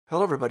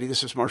Hello, everybody.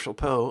 This is Marshall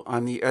Poe.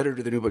 I'm the editor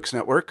of the New Books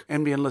Network.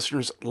 NBN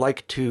listeners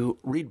like to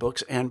read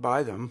books and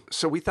buy them.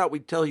 So we thought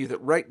we'd tell you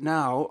that right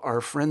now, our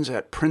friends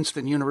at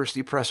Princeton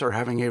University Press are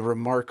having a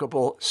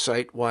remarkable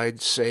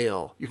site-wide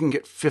sale. You can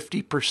get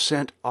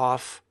 50%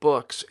 off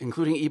books,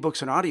 including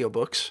ebooks and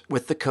audiobooks,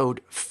 with the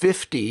code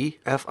 50,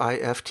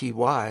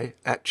 F-I-F-T-Y,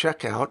 at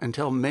checkout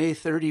until May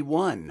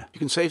 31. You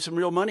can save some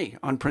real money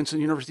on Princeton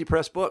University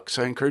Press books.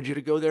 I encourage you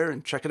to go there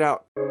and check it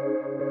out.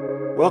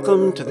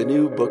 Welcome to the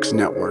New Books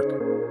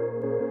Network.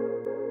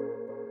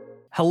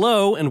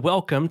 Hello and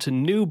welcome to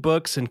New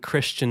Books in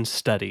Christian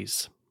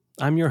Studies.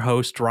 I'm your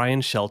host, Ryan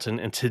Shelton,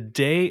 and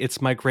today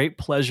it's my great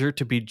pleasure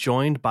to be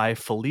joined by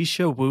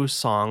Felicia Wu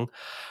Song,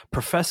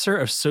 professor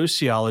of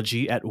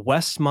sociology at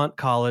Westmont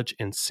College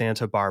in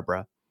Santa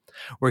Barbara.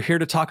 We're here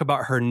to talk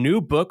about her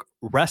new book,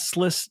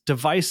 Restless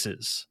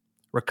Devices,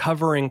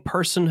 Recovering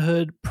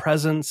Personhood,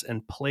 Presence,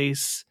 and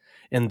Place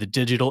in the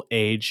Digital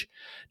Age,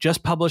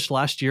 just published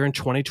last year in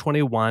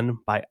 2021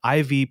 by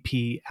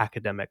IVP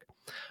Academic.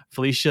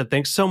 Felicia,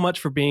 thanks so much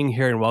for being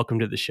here and welcome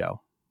to the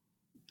show.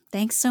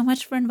 Thanks so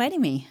much for inviting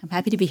me. I'm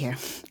happy to be here.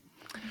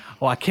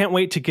 Well, I can't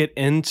wait to get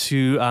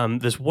into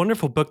this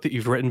wonderful book that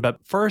you've written. But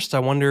first, I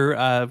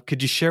wonder,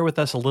 could you share with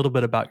us a little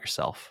bit about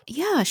yourself?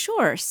 Yeah,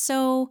 sure.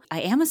 So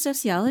I am a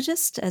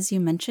sociologist, as you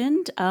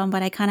mentioned,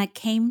 but I kind of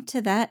came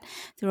to that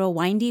through a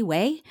windy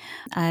way.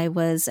 I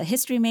was a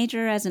history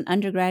major as an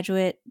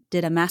undergraduate,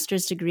 did a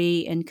master's degree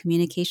in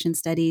communication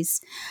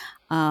studies,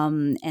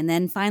 and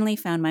then finally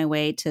found my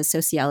way to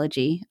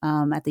sociology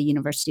at the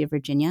University of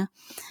Virginia.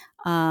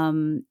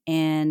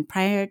 And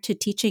prior to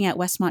teaching at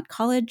Westmont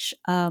College,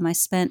 I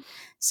spent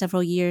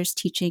several years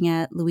teaching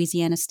at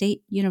Louisiana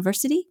State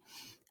University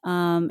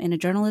in a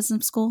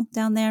journalism school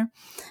down there.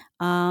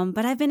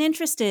 But I've been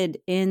interested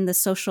in the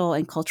social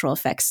and cultural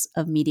effects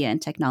of media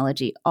and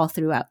technology all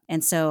throughout.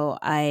 And so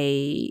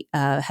I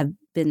have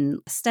been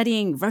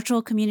studying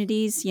virtual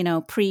communities,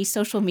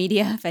 pre-social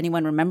media, if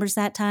anyone remembers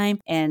that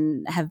time,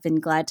 and have been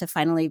glad to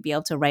finally be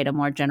able to write a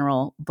more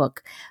general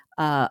book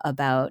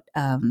about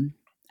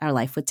our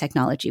life with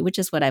technology, which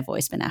is what I've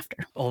always been after.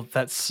 Oh,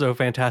 that's so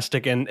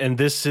fantastic. And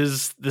this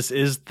is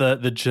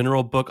the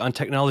general book on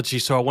technology.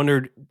 So I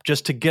wondered,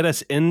 just to get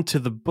us into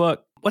the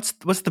book, what's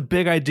the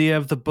big idea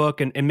of the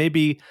book, and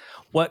maybe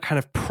what kind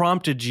of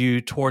prompted you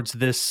towards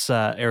this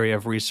area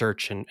of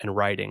research and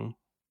writing?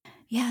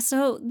 Yeah,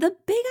 so the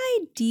big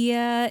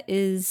idea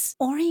is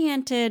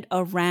oriented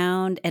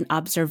around an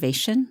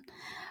observation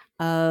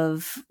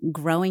of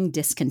growing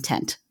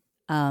discontent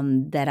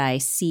that I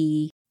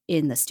see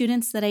in the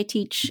students that I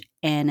teach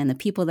and in the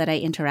people that I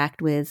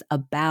interact with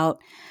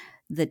about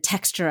the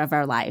texture of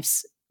our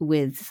lives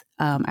with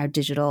our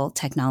digital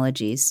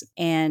technologies.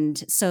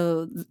 And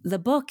so the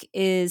book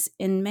is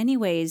in many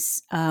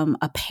ways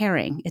a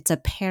pairing. It's a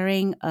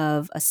pairing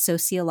of a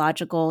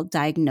sociological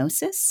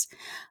diagnosis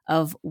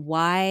of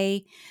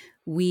why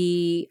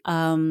we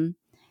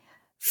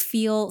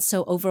feel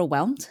so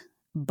overwhelmed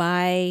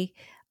by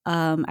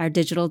our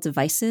digital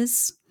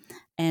devices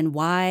and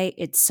why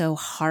it's so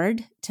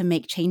hard to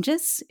make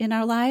changes in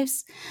our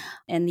lives.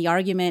 And the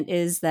argument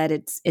is that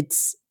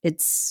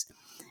it's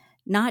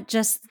not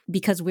just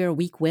because we're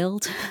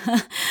weak-willed,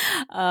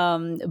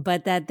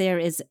 but that there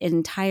is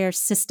entire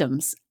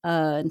systems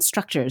and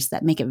structures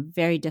that make it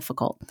very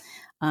difficult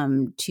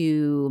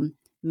to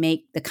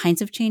make the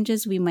kinds of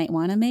changes we might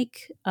want to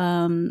make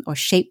or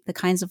shape the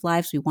kinds of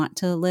lives we want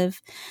to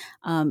live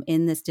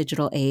in this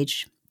digital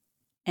age.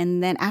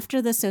 And then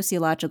after the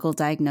sociological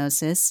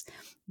diagnosis,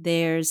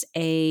 there's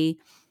a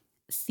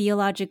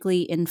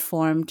theologically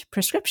informed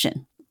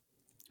prescription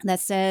that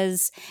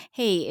says,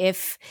 hey,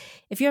 if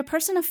you're a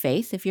person of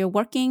faith, if you're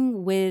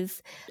working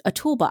with a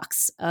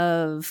toolbox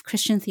of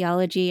Christian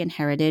theology and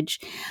heritage,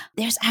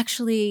 there's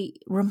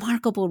actually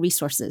remarkable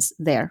resources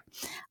there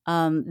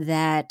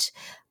that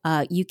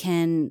you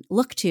can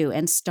look to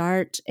and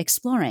start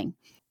exploring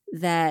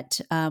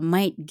that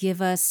might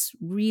give us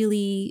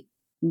really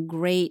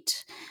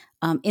great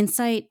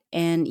insight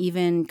and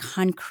even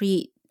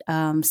concrete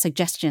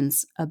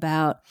suggestions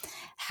about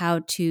how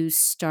to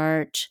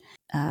start,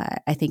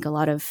 I think a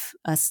lot of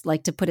us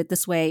like to put it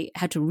this way,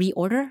 how to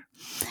reorder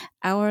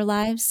our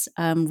lives,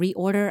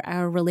 reorder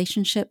our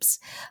relationships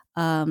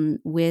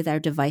with our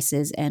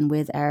devices and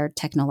with our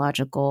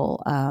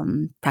technological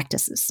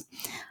practices.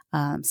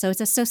 So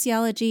it's a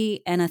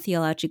sociology and a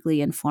theologically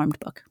informed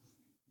book.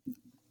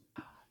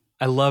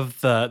 I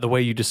love the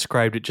way you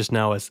described it just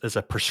now as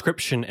a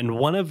prescription. And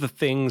one of the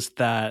things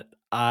that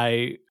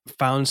I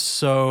found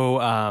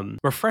so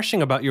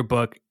refreshing about your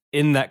book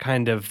in that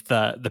kind of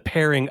the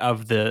pairing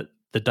of the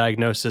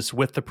diagnosis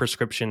with the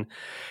prescription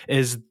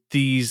is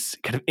these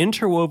kind of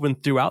interwoven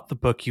throughout the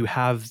book. You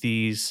have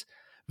these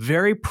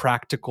very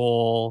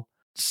practical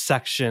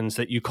sections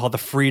that you call the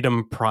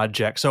Freedom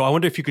Project. So I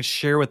wonder if you could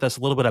share with us a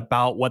little bit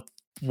about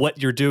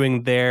what you're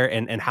doing there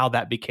and how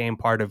that became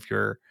part of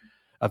your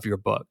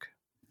book.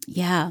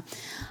 Yeah.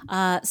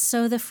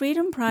 So the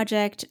Freedom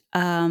Project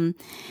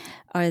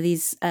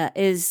is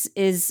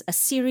a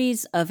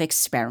series of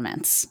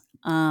experiments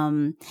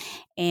And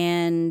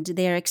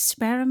they're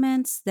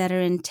experiments that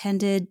are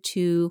intended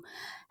to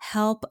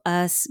help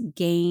us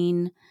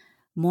gain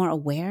more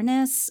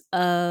awareness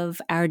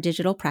of our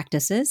digital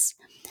practices,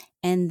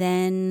 and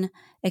then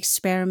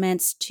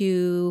experiments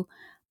to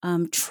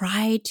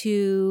try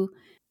to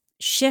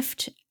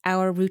shift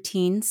our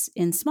routines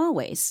in small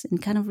ways, in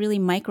kind of really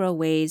micro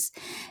ways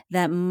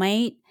that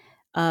might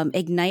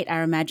ignite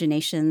our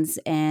imaginations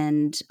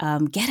and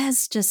get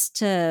us just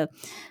to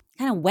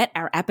kind of whet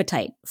our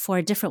appetite for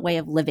a different way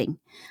of living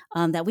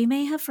that we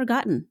may have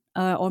forgotten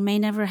or may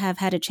never have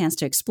had a chance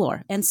to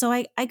explore. And so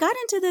I got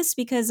into this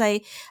because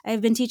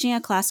I've been teaching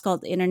a class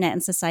called Internet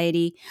and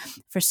Society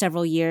for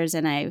several years.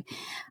 And I,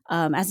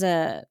 as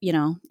a,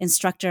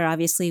 instructor,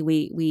 obviously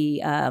we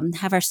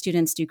have our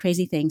students do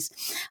crazy things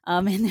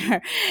in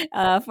their,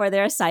 for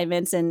their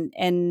assignments.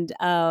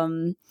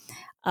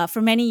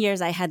 For many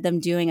years, I had them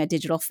doing a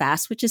digital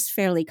fast, which is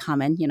fairly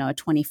common, a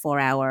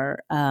 24-hour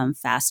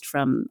fast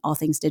from all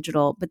things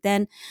digital. But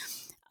then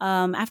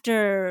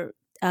after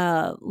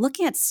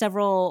looking at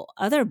several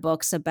other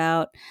books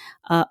about,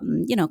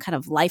 kind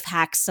of life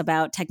hacks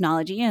about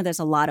technology, there's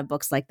a lot of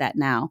books like that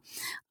now.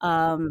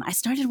 I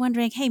started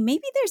wondering, hey,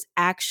 maybe there's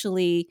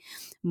actually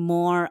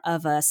more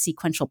of a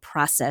sequential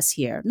process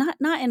here,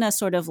 not in a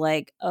sort of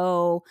like,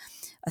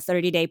 a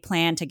 30-day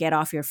plan to get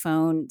off your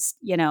phone,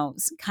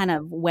 kind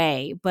of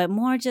way, but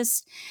more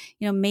just,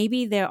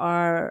 maybe there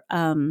are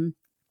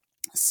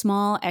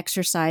small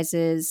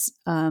exercises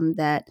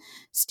that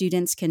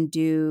students can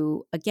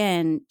do,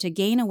 again, to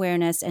gain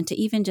awareness and to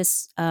even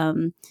just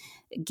widen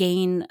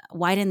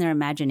their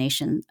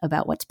imagination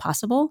about what's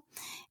possible.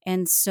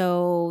 And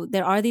so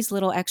there are these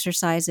little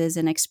exercises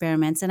and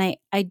experiments, and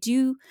I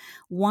do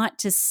want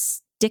to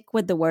stick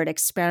with the word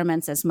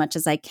experiments as much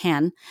as I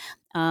can,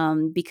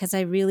 because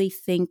I really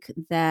think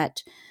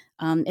that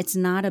it's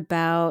not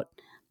about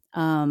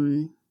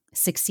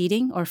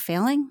succeeding or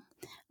failing,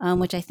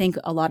 which I think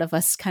a lot of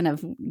us kind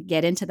of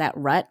get into that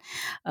rut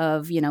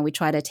of, we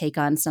try to take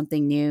on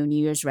something new, New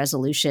Year's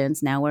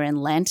resolutions. Now we're in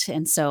Lent.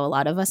 And so a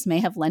lot of us may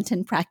have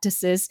Lenten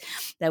practices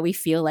that we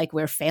feel like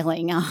we're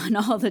failing on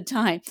all the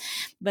time.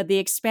 But the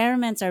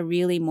experiments are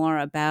really more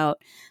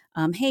about,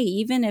 hey,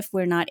 even if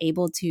we're not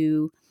able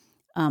to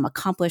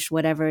accomplish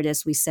whatever it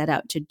is we set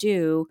out to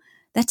do,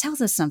 that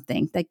tells us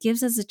something, that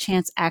gives us a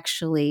chance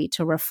actually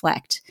to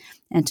reflect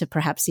and to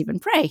perhaps even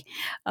pray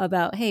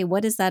about, hey,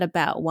 what is that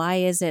about? Why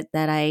is it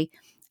that I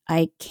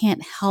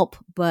can't help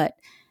but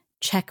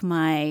check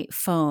my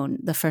phone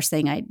the first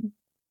thing I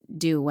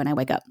do when I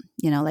wake up?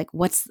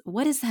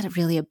 What is that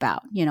really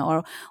about?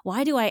 Or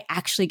why do I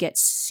actually get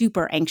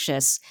super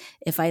anxious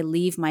if I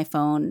leave my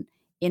phone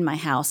in my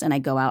house and I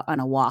go out on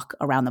a walk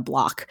around the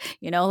block?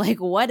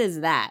 What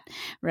is that?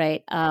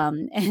 Right.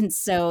 And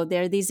so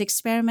there are these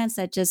experiments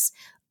that just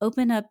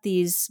open up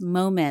these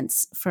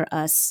moments for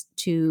us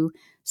to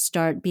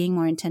start being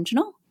more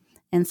intentional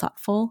and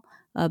thoughtful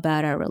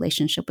about our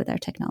relationship with our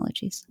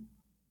technologies.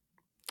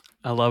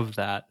 I love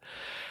that.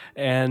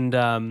 And,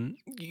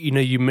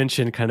 you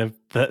mentioned kind of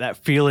that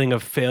feeling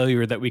of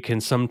failure that we can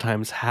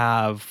sometimes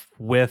have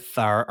with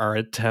our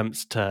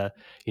attempts to,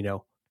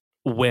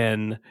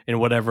 win in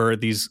whatever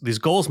these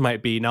goals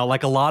might be. Now,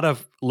 like a lot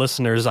of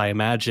listeners, I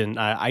imagine,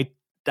 I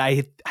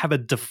have a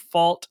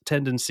default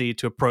tendency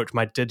to approach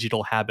my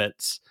digital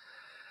habits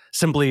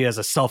simply as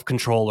a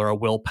self-control or a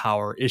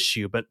willpower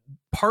issue. But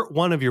part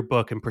one of your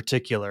book in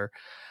particular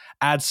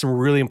adds some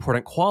really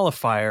important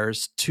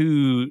qualifiers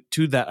to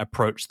that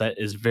approach that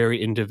is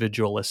very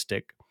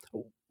individualistic.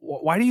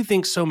 Why do you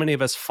think so many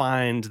of us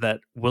find that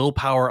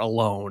willpower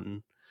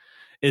alone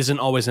isn't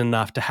always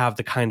enough to have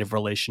the kind of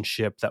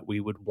relationship that we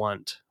would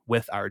want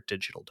with our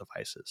digital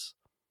devices?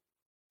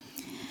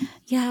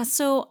 Yeah,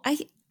 so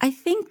I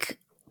think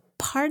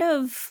part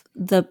of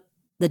the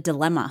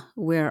dilemma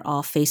we're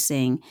all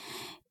facing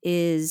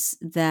is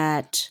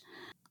that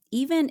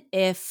even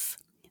if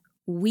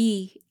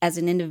we as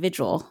an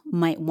individual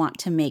might want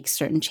to make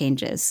certain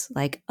changes,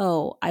 like,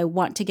 I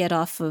want to get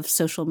off of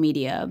social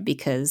media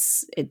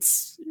because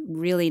it's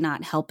really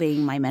not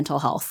helping my mental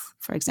health,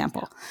 for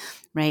example,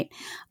 right?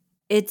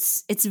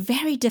 It's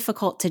very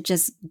difficult to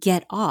just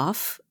get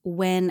off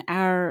when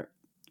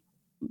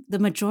the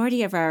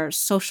majority of our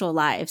social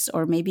lives,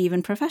 or maybe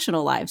even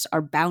professional lives,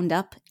 are bound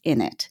up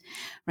in it,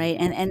 right?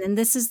 And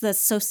this is the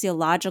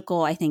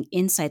sociological, I think,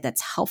 insight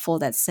that's helpful,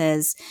 that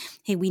says,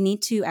 hey, we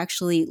need to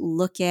actually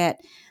look at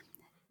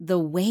the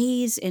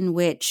ways in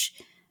which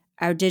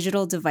our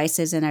digital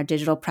devices and our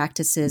digital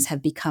practices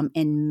have become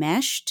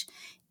enmeshed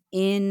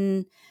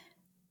in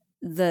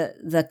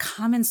the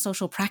common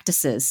social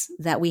practices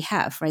that we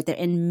have, right? They're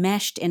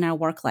enmeshed in our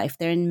work life.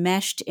 They're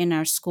enmeshed in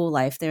our school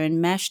life. They're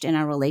enmeshed in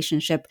our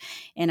relationship,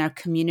 in our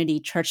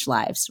community church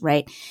lives,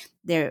 right?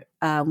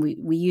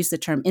 We use the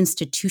term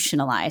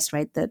institutionalized,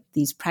 right? That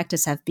these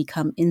practices have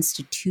become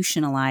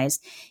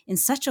institutionalized in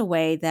such a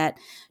way that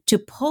to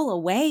pull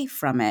away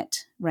from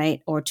it,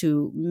 right, or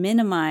to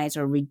minimize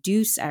or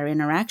reduce our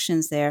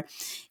interactions there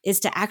is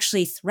to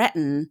actually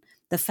threaten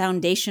the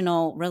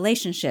foundational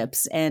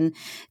relationships and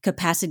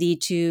capacity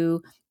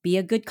to be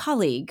a good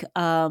colleague,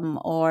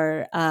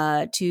 or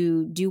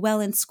to do well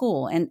in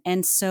school.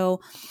 And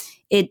so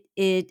it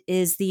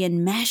is the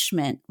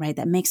enmeshment, right,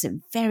 that makes it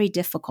very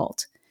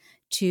difficult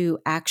to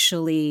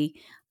actually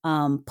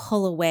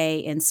pull away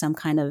in some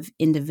kind of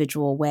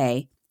individual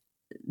way.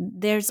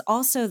 There's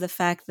also the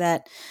fact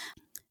that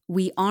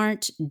we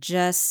aren't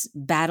just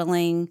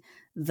battling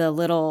the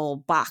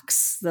little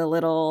box, the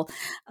little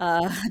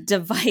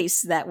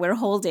device that we're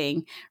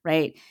holding,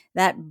 right?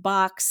 That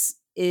box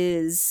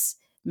is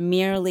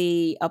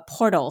merely a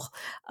portal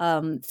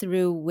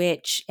through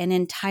which an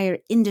entire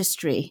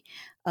industry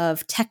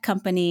of tech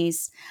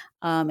companies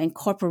and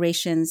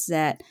corporations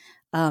that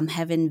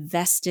have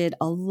invested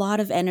a lot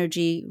of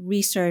energy,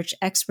 research,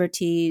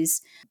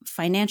 expertise,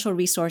 financial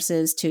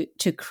resources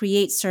to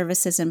create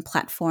services and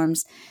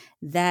platforms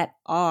that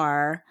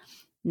are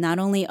not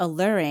only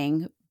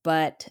alluring,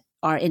 but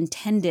are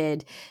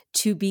intended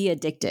to be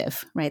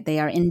addictive, right? They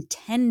are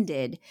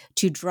intended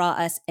to draw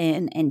us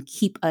in and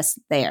keep us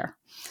there,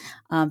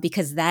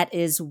 because that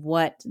is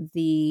what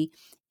the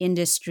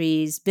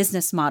industry's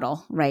business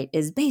model, right,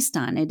 is based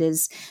on. It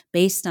is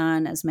based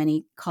on, as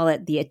many call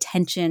it, the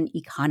attention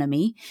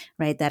economy,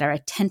 right? That our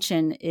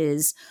attention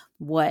is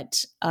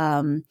what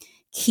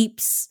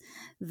keeps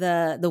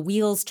the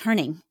wheels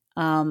turning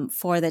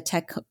for the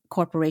tech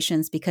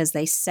corporations, because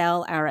they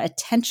sell our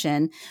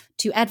attention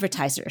to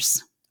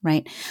advertisers,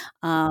 right?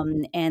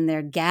 And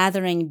they're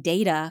gathering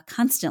data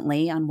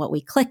constantly on what we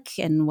click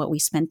and what we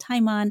spend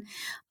time on,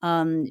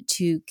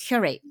 to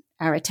curate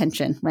our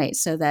attention, right?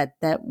 So that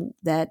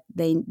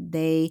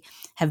they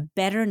have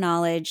better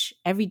knowledge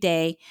every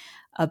day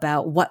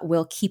about what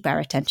will keep our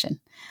attention.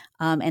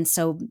 And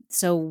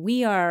so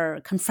we are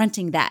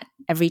confronting that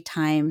every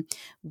time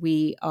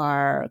we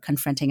are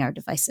confronting our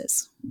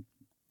devices.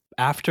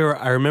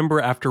 I remember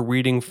after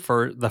reading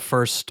for the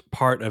first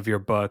part of your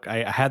book,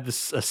 I had a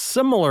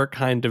similar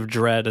kind of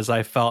dread as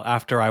I felt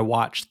after I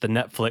watched the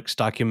Netflix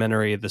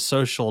documentary, The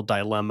Social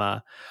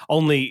Dilemma.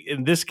 Only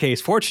in this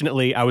case,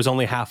 fortunately, I was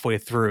only halfway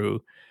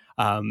through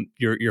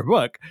your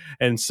book,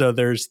 and so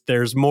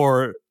there's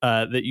more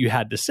that you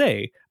had to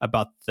say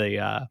about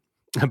the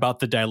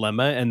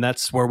dilemma, and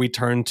that's where we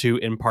turn to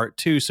in part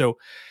two. So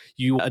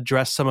you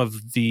address some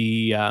of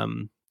the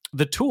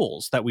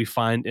tools that we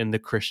find in the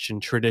Christian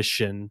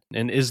tradition.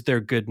 And is there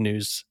good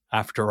news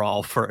after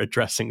all for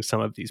addressing some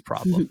of these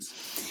problems?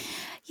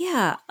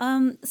 Yeah.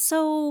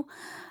 So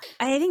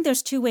I think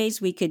there's two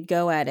ways we could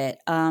go at it.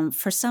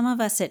 For some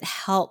of us, it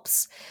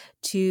helps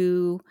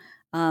to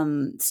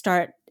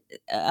start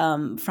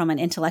from an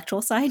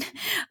intellectual side,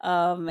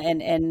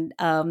 and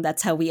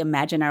that's how we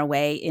imagine our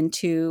way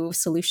into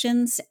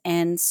solutions.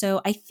 And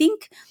so I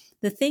think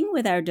the thing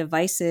with our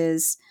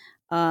devices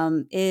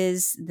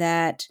is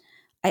that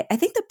I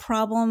think the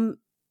problem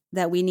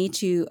that we need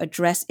to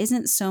address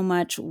isn't so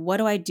much what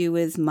do I do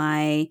with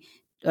my,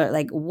 or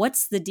like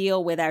what's the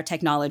deal with our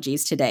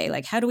technologies today?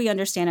 Like how do we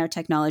understand our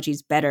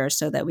technologies better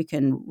so that we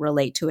can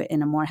relate to it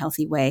in a more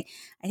healthy way?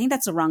 I think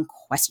that's the wrong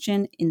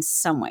question in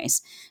some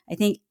ways. I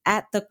think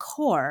at the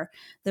core,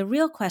 the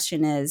real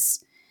question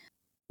is,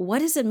 what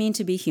does it mean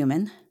to be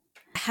human?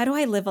 How do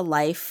I live a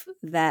life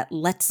that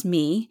lets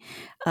me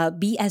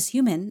be as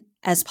human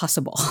as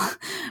possible,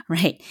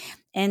 right?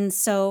 And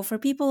so for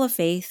people of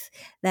faith,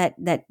 that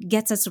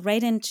gets us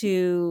right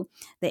into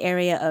the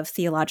area of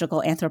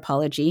theological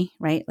anthropology,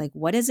 right? Like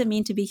what does it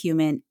mean to be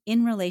human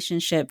in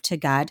relationship to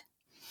God?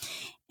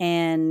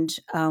 And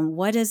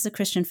what does the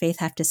Christian faith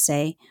have to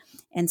say?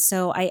 And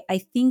so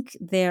I think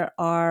there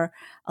are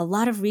a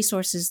lot of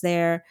resources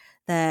there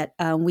that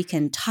we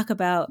can talk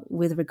about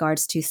with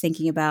regards to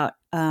thinking about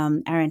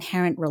our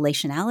inherent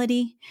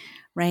relationality,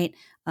 right?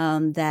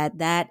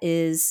 That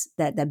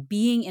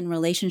being in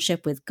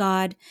relationship with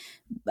God,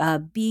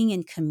 being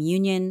in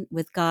communion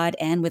with God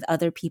and with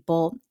other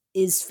people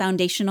is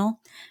foundational,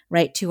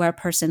 right, to our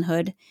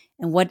personhood.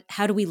 And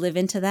how do we live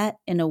into that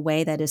in a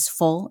way that is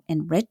full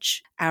and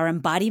rich? Our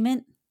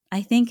embodiment,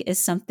 I think, is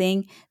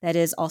something that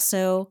is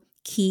also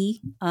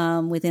key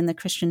within the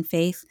Christian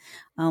faith.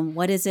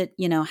 What is it,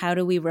 how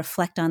do we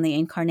reflect on the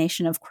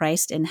incarnation of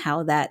Christ and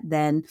how that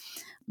then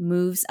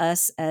moves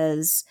us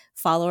as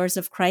followers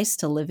of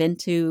Christ to live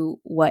into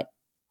what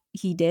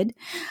he did?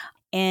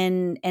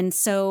 And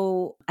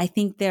so I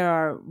think there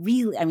are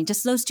really,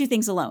 just those two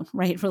things alone,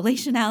 right?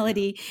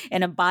 Relationality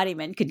and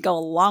embodiment could go a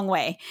long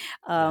way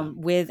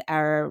with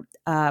our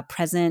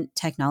present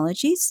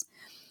technologies.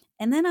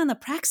 And then on the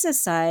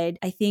praxis side,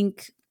 I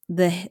think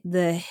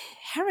the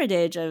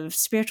heritage of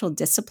spiritual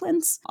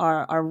disciplines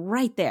are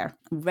right there,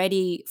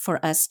 ready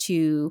for us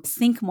to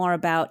think more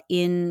about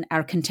in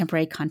our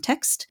contemporary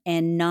context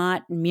and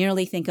not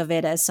merely think of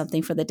it as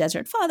something for the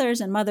Desert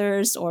Fathers and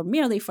Mothers or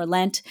merely for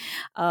Lent,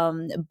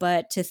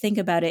 but to think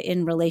about it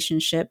in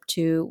relationship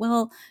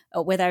to,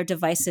 with our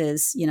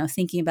devices,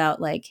 thinking about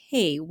like,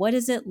 hey, what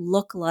does it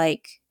look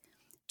like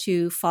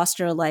to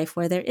foster a life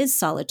where there is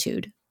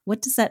solitude?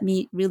 What does that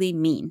really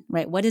mean,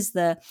 right? What is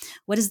the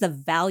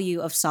value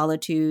of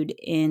solitude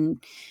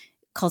in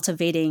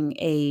cultivating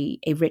a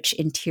rich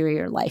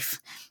interior life,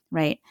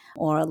 right?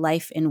 Or a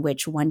life in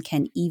which one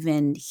can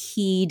even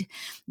heed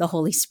the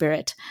Holy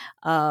Spirit,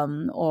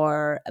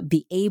 or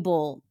be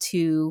able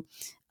to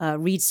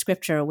read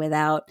scripture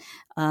without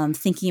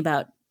thinking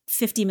about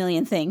 50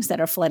 million things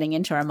that are flooding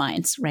into our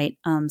minds, right?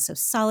 So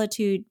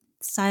solitude,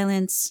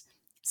 silence,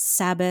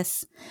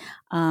 Sabbath.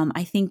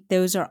 I think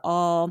those are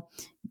all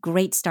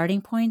great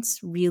starting points,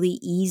 really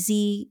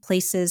easy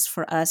places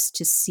for us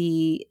to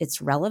see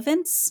its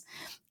relevance,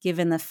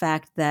 given the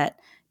fact that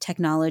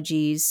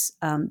technologies,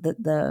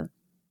 the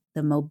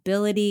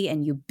mobility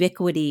and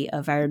ubiquity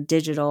of our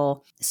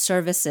digital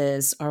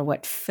services are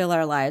what fill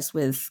our lives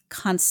with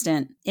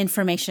constant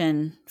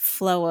information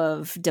flow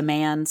of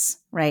demands,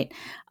 right?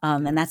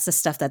 And that's the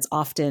stuff that's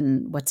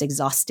often what's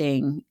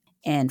exhausting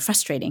and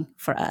frustrating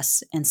for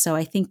us. And so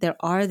I think there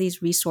are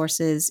these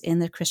resources in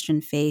the Christian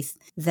faith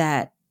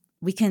that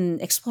we can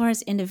explore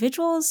as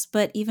individuals,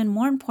 but even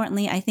more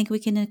importantly, I think we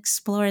can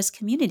explore as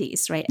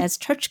communities, right? As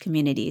church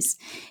communities.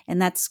 And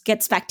that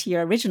gets back to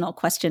your original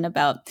question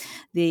about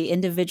the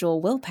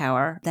individual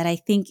willpower, that I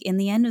think in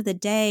the end of the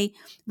day,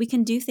 we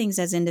can do things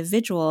as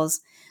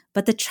individuals,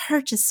 but the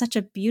church is such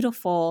a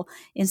beautiful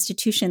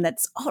institution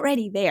that's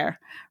already there,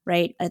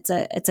 right? It's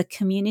a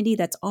community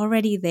that's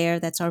already there,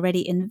 that's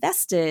already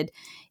invested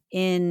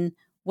in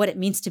what it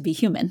means to be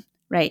human,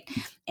 right?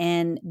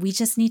 And we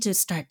just need to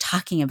start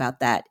talking about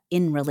that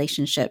in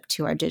relationship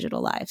to our digital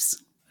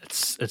lives.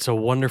 It's a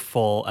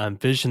wonderful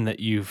vision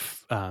that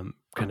you've kind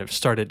of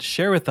started to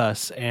share with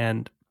us,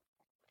 and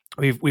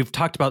we've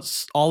talked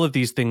about all of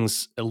these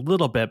things a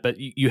little bit, but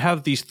you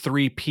have these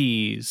 3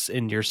 Ps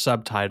in your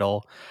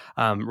subtitle: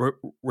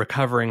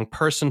 recovering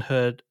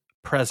personhood,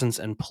 presence,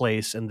 and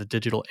place in the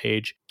digital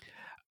age.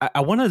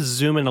 I want to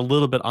zoom in a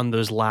little bit on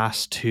those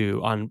last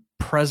 2, on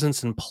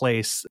presence and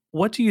place.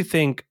 What do you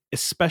think,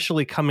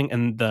 especially coming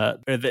in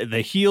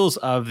the heels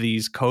of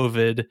these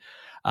COVID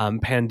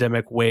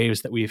pandemic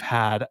waves that we've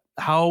had,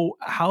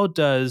 how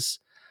does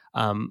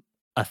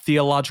a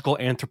theological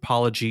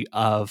anthropology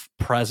of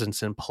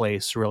presence and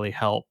place really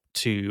help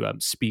to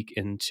speak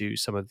into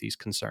some of these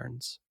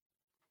concerns?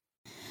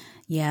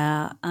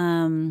 Yeah.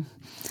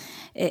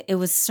 It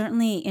was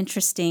certainly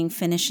interesting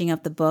finishing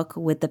up the book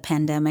with the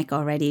pandemic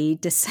already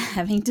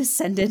having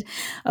descended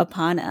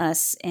upon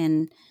us.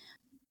 And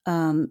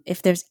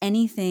if there's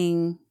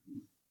anything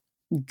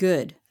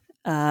good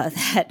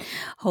that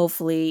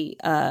hopefully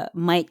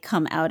might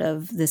come out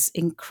of this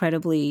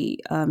incredibly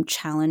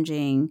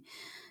challenging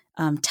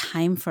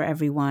time for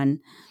everyone,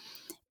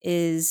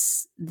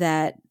 is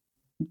that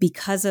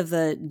because of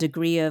the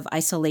degree of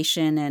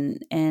isolation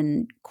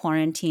and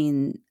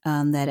quarantine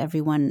that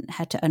everyone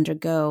had to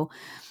undergo,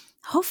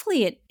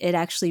 hopefully it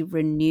actually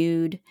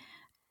renewed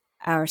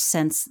our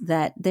sense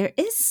that there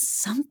is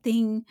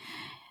something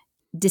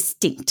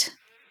distinct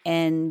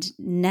and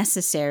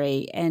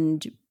necessary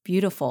and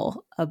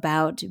beautiful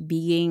about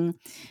being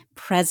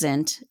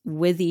present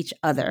with each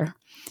other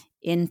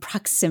in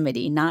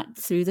proximity, not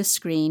through the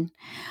screen,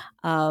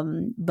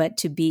 but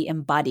to be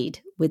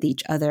embodied with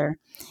each other.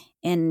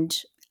 And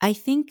I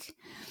think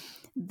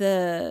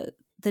the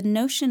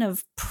notion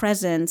of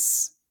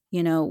presence,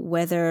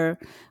 whether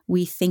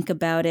we think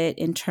about it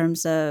in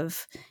terms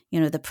of,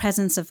 the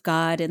presence of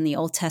God in the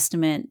Old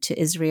Testament to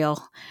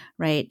Israel,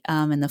 right,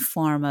 in the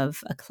form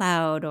of a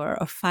cloud or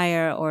a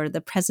fire, or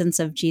the presence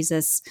of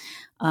Jesus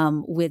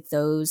with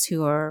those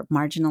who are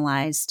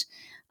marginalized.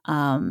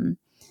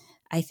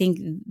 I think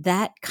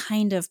that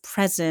kind of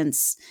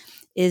presence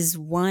is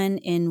one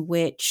in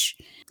which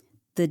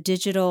the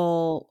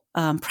digital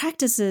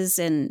practices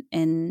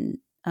and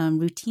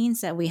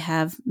routines that we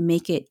have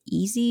make it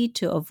easy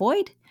to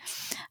avoid,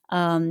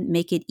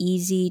 make it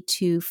easy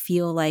to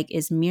feel like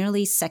is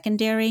merely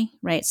secondary,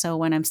 right? So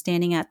when I'm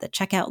standing at the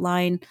checkout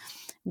line,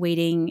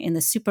 waiting in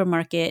the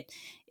supermarket,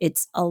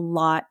 it's a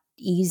lot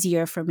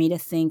easier for me to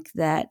think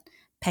that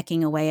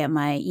pecking away at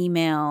my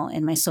email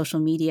and my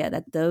social media,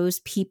 that those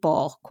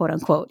people, quote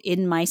unquote,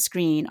 in my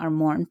screen are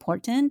more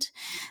important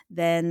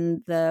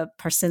than the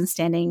person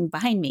standing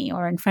behind me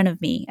or in front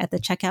of me at the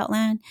checkout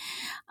line.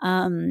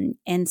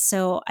 And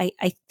so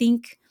I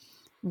think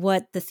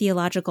what the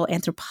theological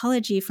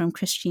anthropology from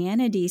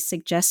Christianity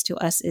suggests to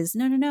us is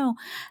no.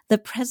 The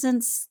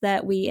presence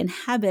that we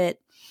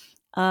inhabit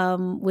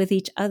with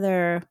each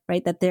other,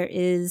 right? That there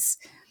is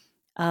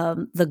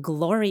the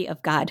glory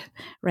of God,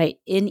 right,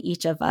 in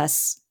each of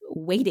us,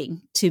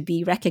 waiting to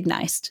be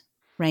recognized,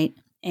 right?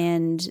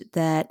 And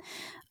that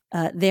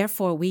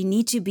therefore we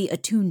need to be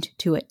attuned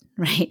to it,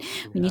 right?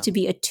 We need to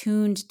be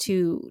attuned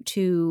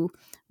to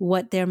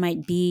what there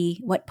might be,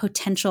 what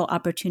potential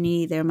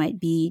opportunity there might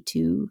be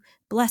to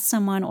bless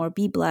someone or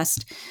be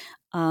blessed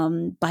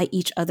by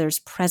each other's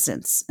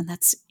presence. And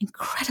that's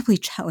incredibly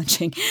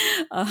challenging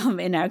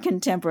in our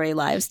contemporary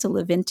lives to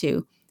live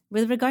into.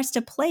 With regards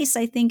to place,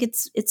 I think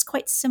it's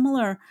quite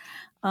similar.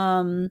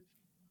 I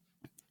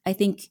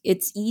think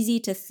it's easy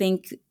to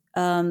think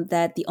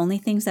that the only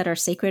things that are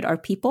sacred are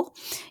people,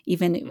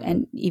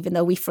 even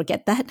though we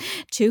forget that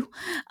too,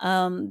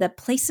 that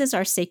places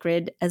are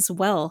sacred as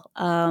well,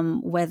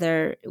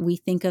 whether we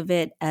think of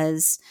it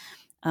as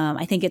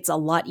I think it's a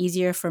lot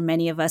easier for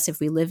many of us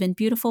if we live in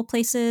beautiful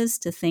places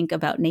to think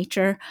about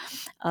nature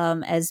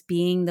as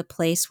being the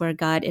place where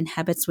God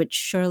inhabits, which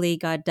surely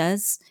God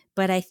does.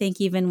 But I think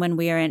even when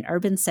we are in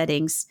urban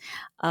settings,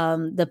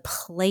 the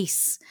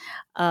place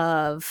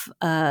of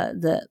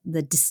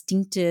the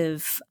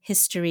distinctive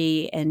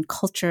history and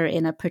culture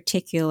in a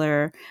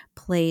particular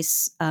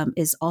place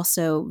is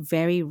also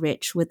very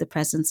rich with the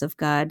presence of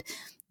God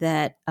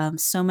that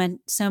so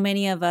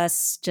many of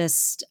us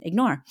just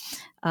ignore.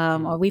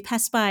 Or we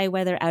pass by,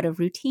 whether out of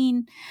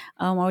routine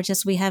or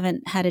just we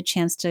haven't had a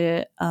chance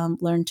to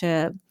learn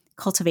to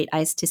cultivate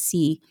eyes to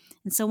see.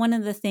 And so one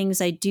of the things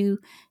I do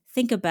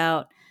think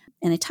about,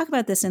 and I talk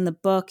about this in the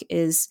book,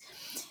 is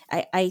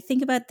I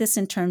think about this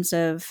in terms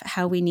of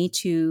how we need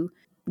to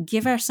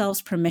give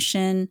ourselves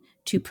permission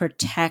to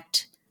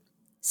protect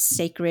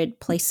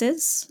sacred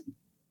places.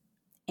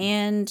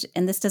 And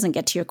this doesn't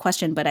get to your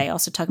question, but I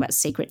also talk about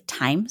sacred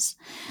times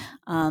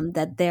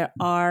that there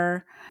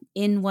are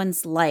in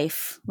one's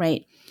life,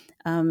 right?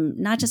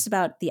 Not just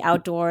about the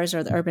outdoors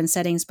or the urban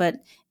settings, but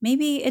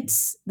maybe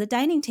it's the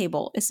dining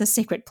table is a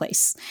sacred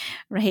place,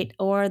 right?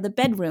 Or the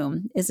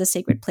bedroom is a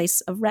sacred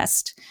place of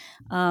rest.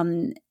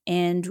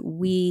 And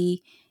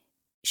we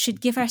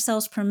should give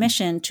ourselves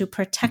permission to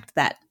protect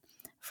that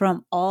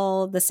from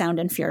all the sound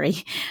and fury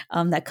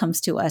that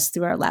comes to us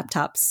through our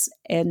laptops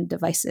and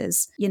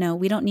devices. You know,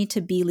 we don't need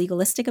to be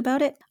legalistic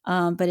about it,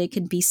 but it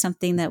can be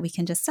something that we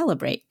can just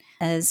celebrate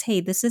as, hey,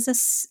 this is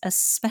a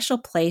special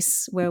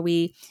place where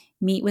we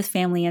meet with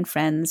family and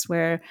friends,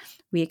 where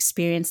we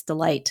experience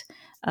delight.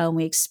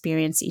 We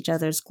experience each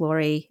other's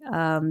glory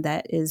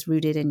that is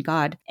rooted in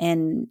God.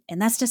 And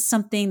that's just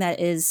something that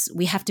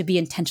we have to be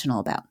intentional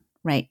about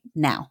right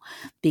now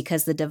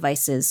because the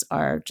devices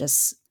are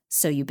just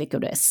so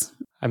ubiquitous.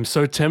 I'm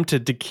so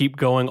tempted to keep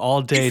going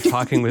all day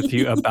talking with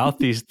you about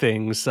these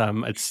things.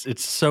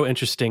 It's so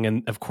interesting.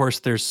 And of course,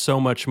 there's so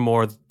much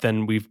more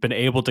than we've been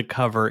able to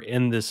cover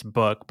in this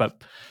book.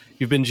 But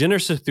you've been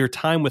generous with your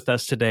time with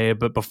us today.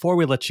 But before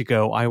we let you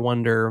go, I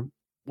wonder,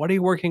 what are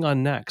you working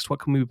on next? What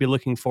can we be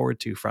looking forward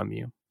to from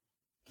you?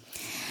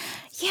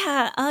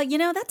 Yeah,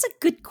 that's a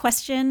good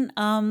question.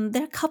 There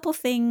are a couple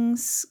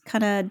things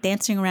kind of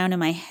dancing around in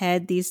my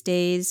head these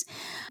days.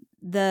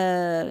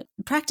 The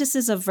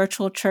practices of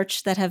virtual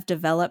church that have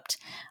developed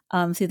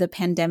through the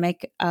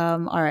pandemic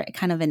are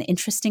kind of an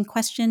interesting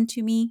question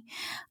to me.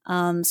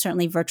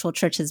 Certainly virtual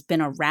church has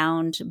been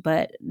around,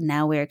 but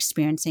now we're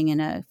experiencing in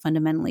a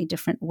fundamentally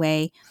different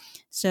way.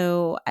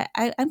 So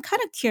I'm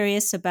kind of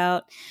curious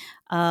about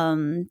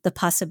the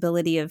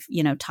possibility of,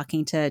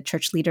 talking to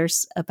church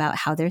leaders about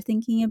how they're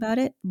thinking about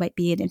it might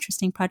be an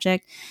interesting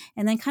project.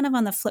 And then kind of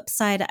on the flip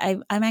side,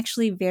 I'm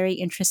actually very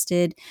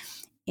interested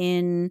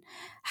in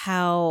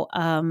how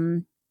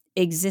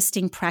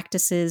existing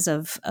practices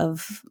of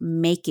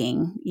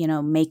making,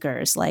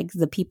 makers like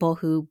the people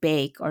who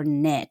bake or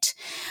knit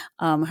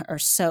or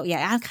sew.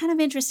 Yeah, I'm kind of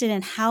interested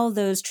in how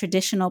those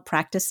traditional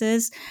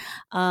practices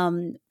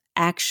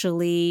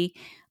actually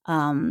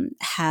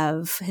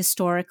have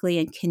historically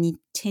and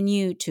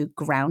continue to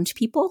ground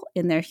people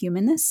in their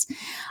humanness.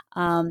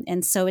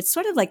 And so it's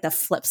sort of like the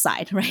flip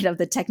side, right, of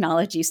the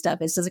technology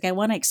stuff. It's just like, I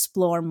want to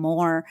explore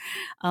more.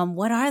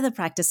 What are the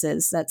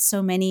practices that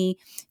so many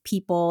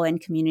people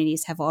and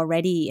communities have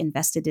already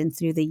invested in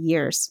through the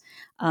years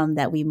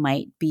that we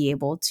might be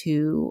able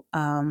to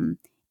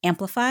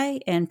amplify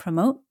and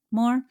promote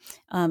more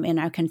in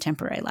our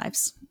contemporary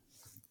lives?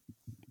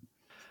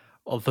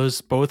 Well, those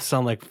both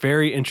sound like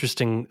very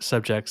interesting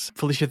subjects.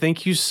 Felicia,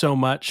 thank you so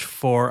much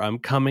for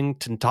coming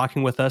and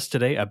talking with us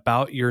today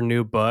about your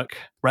new book,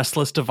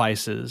 Restless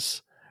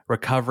Devices,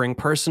 Recovering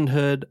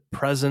Personhood,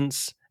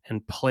 Presence,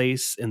 and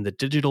Place in the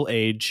Digital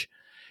Age.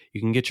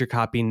 You can get your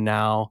copy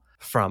now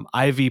from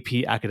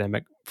IVP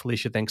Academic.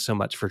 Felicia, thanks so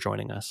much for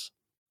joining us.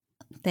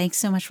 Thanks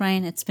so much,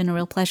 Ryan. It's been a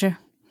real pleasure.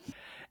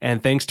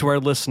 And thanks to our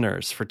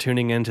listeners for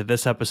tuning in to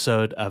this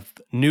episode of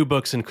New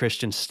Books in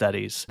Christian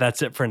Studies.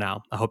 That's it for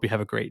now. I hope you have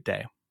a great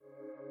day.